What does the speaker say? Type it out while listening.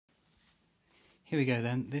Here we go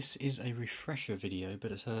then. This is a refresher video,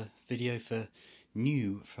 but it's a video for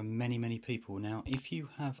new from many people. Now, if you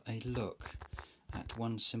have a look at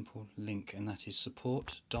one simple link, and that is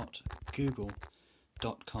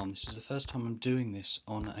support.google.com. This is the first time I'm doing this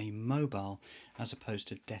on a mobile as opposed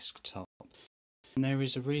to desktop. And there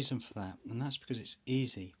is a reason for that, and that's because it's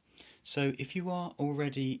easy. So if you are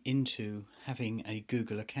already into having a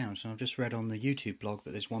Google account, and I've just read on the YouTube blog that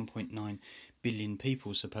there's 1.9 billion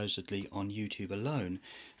people supposedly on YouTube alone,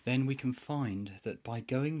 then we can find that by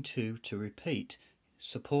going to repeat,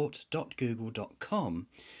 support.google.com,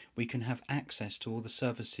 we can have access to all the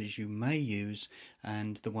services you may use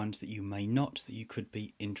and the ones that you may not, that you could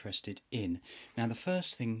be interested in. Now, the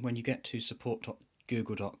first thing when you get to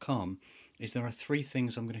support.google.com is there are three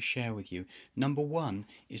things I'm going to share with you. Number one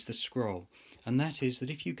is the scroll, and that is that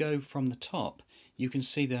if you go from the top, you can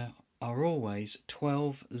see there are always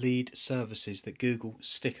 12 lead services that Google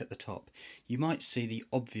stick at the top. You might see the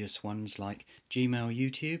obvious ones like Gmail,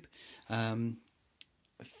 YouTube,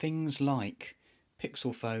 things like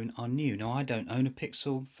Pixel phone are new. Now, I don't own a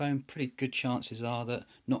Pixel phone. Pretty good chances are that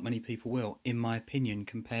not many people will, in my opinion,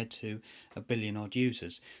 compared to a billion odd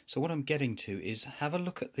users. So what I'm getting to is have a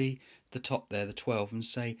look at the top there, the 12, and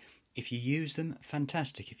say, if you use them,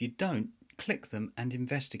 fantastic. If you don't, click them and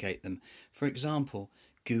investigate them. For example,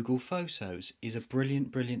 Google Photos is a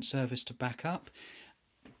brilliant service to back up.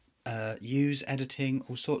 Use editing,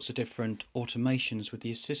 all sorts of different automations with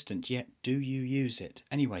the assistant, yet do you use it?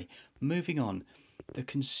 Anyway, moving on. The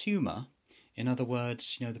consumer, in other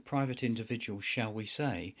words, the private individual, shall we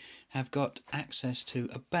say, have got access to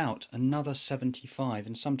about another 75,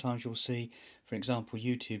 and sometimes you'll see, for example,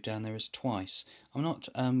 YouTube down there is twice. I'm not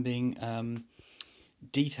being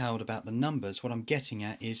detailed about the numbers. What I'm getting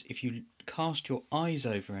at is, if you cast your eyes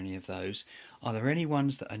over any of those, are there any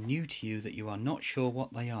ones that are new to you that you are not sure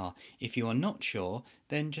what they are? If you are not sure,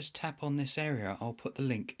 then just tap on this area. I'll put the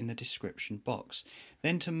link in the description box.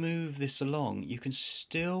 Then to move this along, you can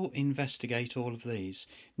still investigate all of these.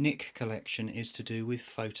 Nick collection is to do with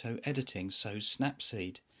photo editing, so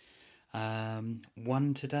Snapseed.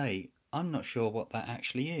 One today, I'm not sure what that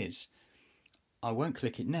actually is. I won't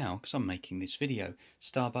click it now because I'm making this video.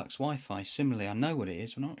 Starbucks Wi-Fi, similarly, I know what it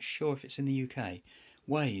is, but I'm not sure if it's in the UK.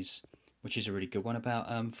 Waze, which is a really good one about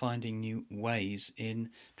finding new ways in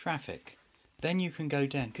traffic. Then you can go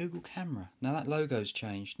down, Google Camera. Now that logo's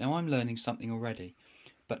changed. Now I'm learning something already.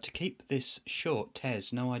 But to keep this short,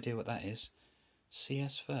 Tez, no idea what that is.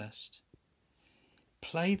 CS first.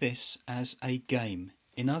 Play this as a game.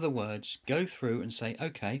 In other words, go through and say,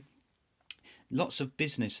 okay, lots of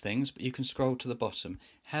business things, but you can scroll to the bottom.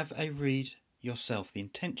 Have a read yourself. The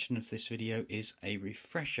intention of this video is a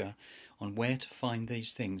refresher on where to find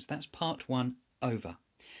these things. That's part one over.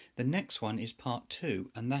 The next one is part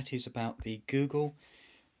two, and that is about the Google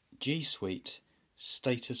G Suite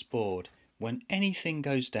status board. When anything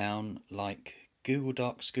goes down, like Google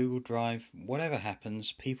Docs, Google Drive, whatever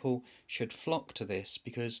happens, people should flock to this,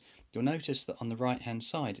 because you'll notice that on the right hand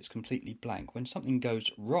side it's completely blank. When something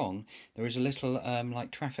goes wrong, there is a little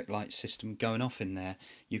like traffic light system going off in there.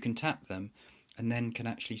 You can tap them and then can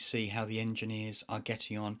actually see how the engineers are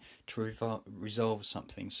getting on to resolve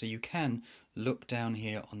something. So you can look down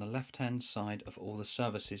here on the left hand side of all the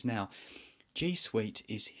services. Now, G Suite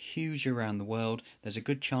is huge around the world. There's a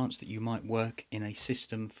good chance that you might work in a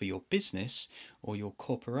system for your business or your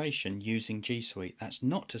corporation using G Suite. That's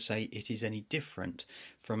not to say it is any different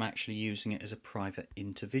from actually using it as a private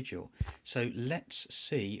individual. So let's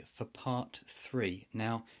see for part three.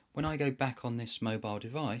 Now, when I go back on this mobile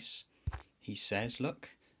device, he says, look,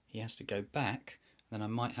 he has to go back. Then I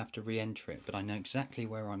might have to re-enter it, but I know exactly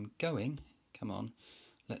where I'm going. Come on,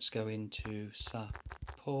 let's go into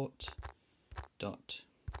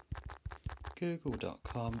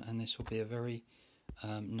support.google.com, and this will be a very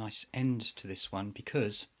nice end to this one,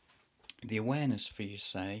 because the awareness for you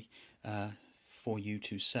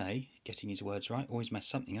to say, getting his words right, always mess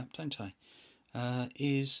something up, don't I,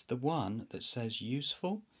 is the one that says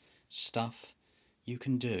useful stuff you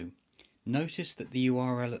can do. Notice that the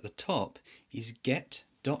URL at the top is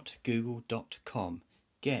get.google.com.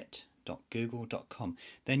 get.google.com.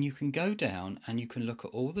 Then you can go down and you can look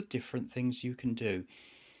at all the different things you can do.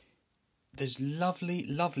 There's lovely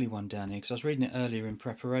one down here, because I was reading it earlier in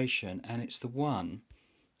preparation, and it's the one,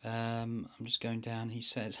 I'm just going down, he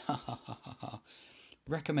says,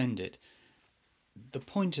 recommended. The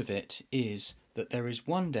point of it is that there is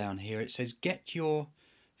one down here, it says, get your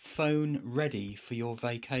phone ready for your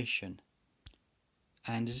vacation.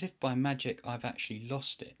 And as if by magic, I've actually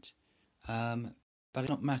lost it. But it does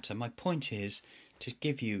not matter. My point is, to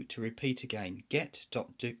give you to repeat again.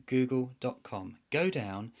 Get.google.com. Go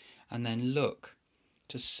down and then look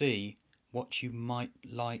to see what you might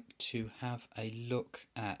like to have a look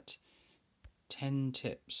at. 10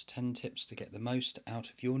 tips to get the most out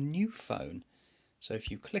of your new phone. So if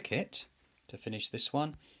you click it to finish this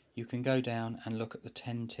one, you can go down and look at the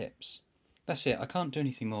 10 tips. That's it. I can't do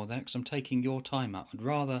anything more there because I'm taking your time up.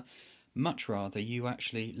 I'd much rather you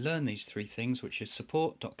actually learn these 3 things, which is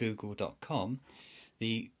support.google.com,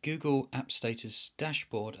 the Google App Status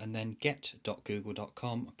dashboard, and then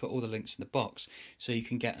get.google.com. I'll put all the links in the box so you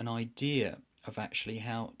can get an idea of actually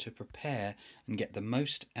how to prepare and get the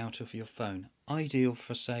most out of your phone. Ideal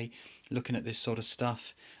for, say, looking at this sort of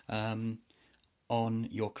stuff on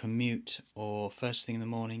your commute or first thing in the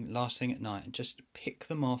morning, last thing at night, and just pick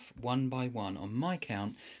them off one by one. On my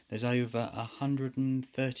count, there's over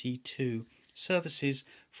 132 services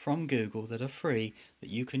from Google that are free that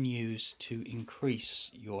you can use to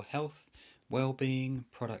increase your health, well-being,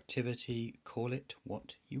 productivity, call it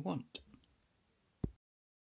what you want.